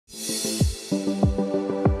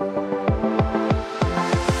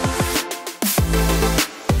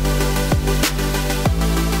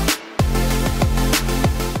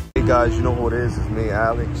guys, you know who it is. It's me,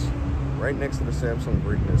 Alex, right next to the Samsung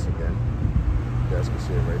greatness again. You guys can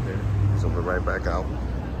see it right there. Zoom it right back out.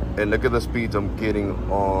 And look at the speeds I'm getting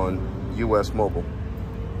on US Mobile.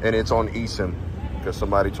 And it's on eSIM, because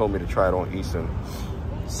somebody told me to try it on eSIM.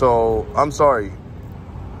 So, I'm sorry.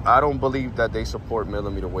 I don't believe that they support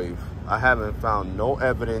millimeter wave. I haven't found no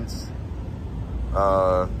evidence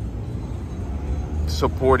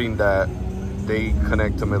supporting that they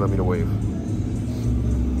connect to millimeter wave.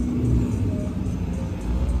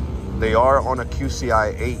 They are on a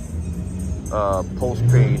QCI 8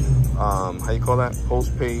 postpaid, how you call that?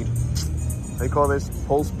 Postpaid, how you call this?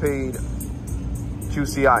 Postpaid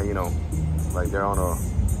QCI, you know, like they're on a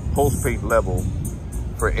postpaid level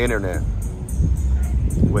for internet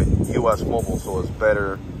with US Mobile, so it's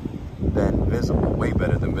better than visible, way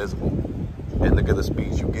better than visible. And look at the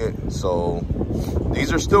speeds you get. So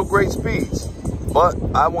these are still great speeds, but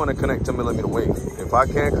I want to connect to millimeter wave. If I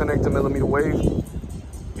can't connect to millimeter wave,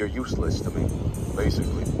 you're useless to me,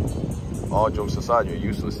 basically. All jokes aside, you're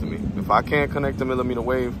useless to me. If I can't connect to millimeter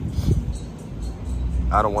wave,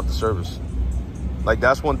 I don't want the service. Like,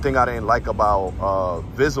 that's one thing I didn't like about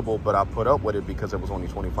Visible, but I put up with it because it was only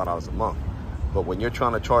 $25 a month. But when you're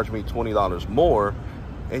trying to charge me $20 more,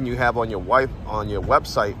 and you have on your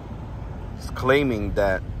website claiming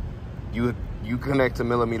that you connect to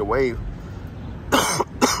millimeter wave,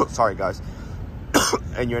 sorry guys,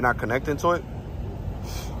 and you're not connecting to it,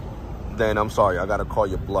 then I'm sorry, I gotta call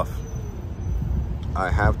your bluff.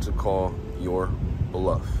 I have to call your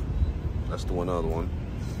bluff. Let's do another one.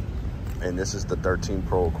 And this is the 13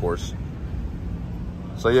 Pro, of course.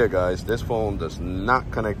 So yeah, guys, this phone does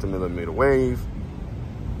not connect to millimeter wave.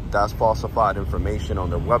 That's falsified information on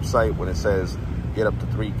their website when it says get up to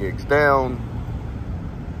 3 gigs down.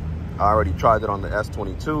 I already tried it on the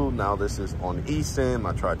S22. Now this is on eSIM.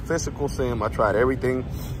 I tried physical SIM. I tried everything,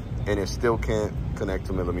 and it still can't connect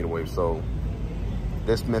to millimeter wave. So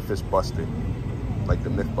this myth is busted. Like the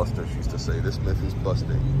Mythbusters used to say, this myth is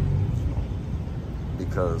busted.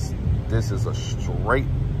 Because this is a straight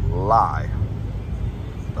lie.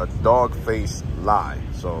 A dog-faced lie.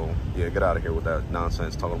 So yeah, get out of here with that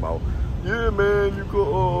nonsense talking about, yeah man, you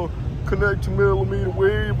can connect to millimeter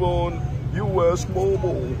wave on US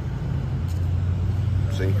Mobile.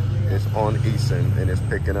 See, it's on eSIM and it's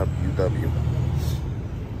picking up UW.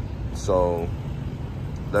 So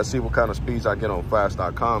let's see what kind of speeds I get on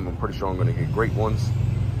fast.com. I'm pretty sure I'm going to get great ones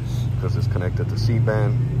because it's connected to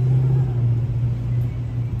C-band.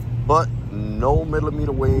 But no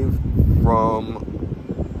millimeter wave from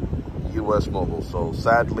US Mobile. So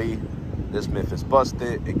sadly, this myth is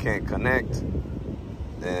busted. It can't connect.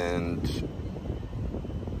 And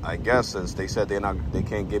I guess since they said they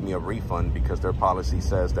can't give me a refund because their policy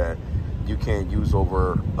says that you can't use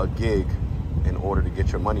over a gig in order to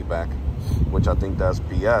get your money back, which I think that's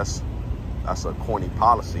BS. That's a corny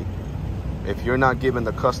policy. If you're not giving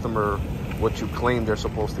the customer what you claim they're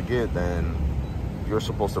supposed to get, then you're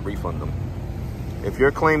supposed to refund them. If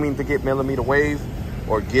you're claiming to get millimeter wave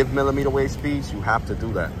or give millimeter wave speeds, you have to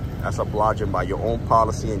do that. That's obliging by your own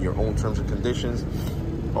policy and your own terms and conditions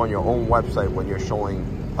on your own website when you're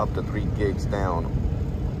showing up to 3 gigs down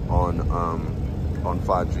on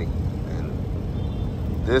 5G. And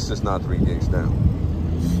this is not 3 gigs down.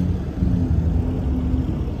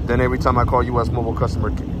 Then every time I call US Mobile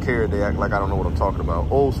customer care, they act like I don't know what I'm talking about.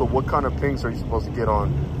 Oh, so what kind of pings are you supposed to get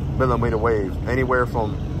on millimeter wave? Anywhere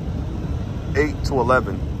from 8 to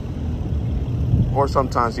 11, or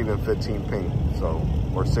sometimes even 15 ping, so,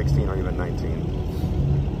 or 16 or even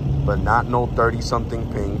 19. But not no 30 something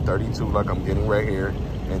ping, 32 like I'm getting right here,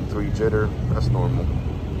 and 3 jitter, that's normal.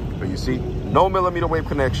 But you see, no millimeter wave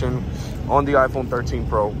connection on the iPhone 13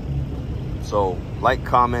 Pro. So like,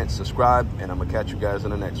 comment, subscribe, and I'm gonna catch you guys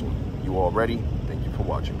in the next one. You all ready? Thank you for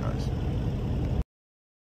watching, guys.